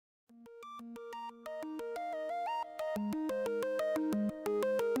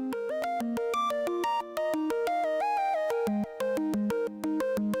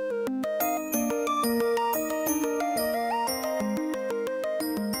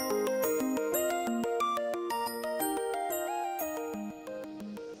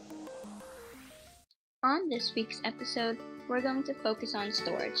this week's episode, we're going to focus on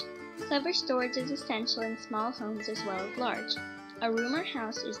storage. Clever storage is essential in small homes as well as large. A room or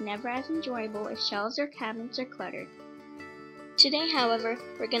house is never as enjoyable if shelves or cabinets are cluttered. Today, however,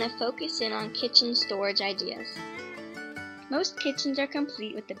 we're going to focus in on kitchen storage ideas. Most kitchens are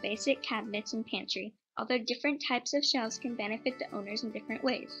complete with the basic cabinets and pantry, although different types of shelves can benefit the owners in different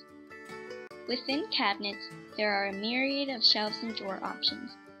ways. Within cabinets, there are a myriad of shelves and drawer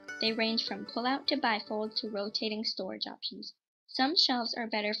options. They range from pull-out to bifold to rotating storage options. Some shelves are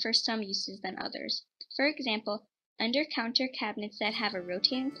better for some uses than others. For example, under-counter cabinets that have a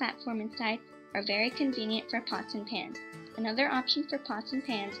rotating platform inside are very convenient for pots and pans. Another option for pots and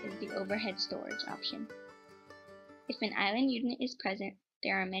pans is the overhead storage option. If an island unit is present,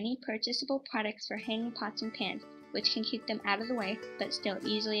 there are many purchasable products for hanging pots and pans, which can keep them out of the way but still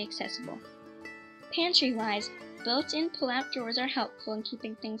easily accessible. Pantry-wise, built-in pull-out drawers are helpful in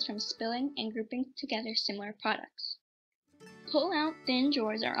keeping things from spilling and grouping together similar products. Pull-out thin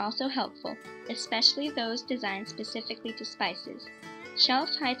drawers are also helpful, especially those designed specifically to spices. Shelf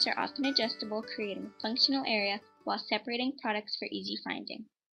heights are often adjustable, creating a functional area while separating products for easy finding.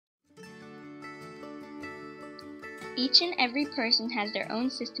 Each and every person has their own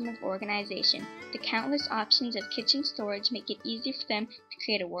system of organization. The countless options of kitchen storage make it easy for them to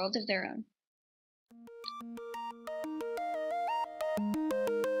create a world of their own.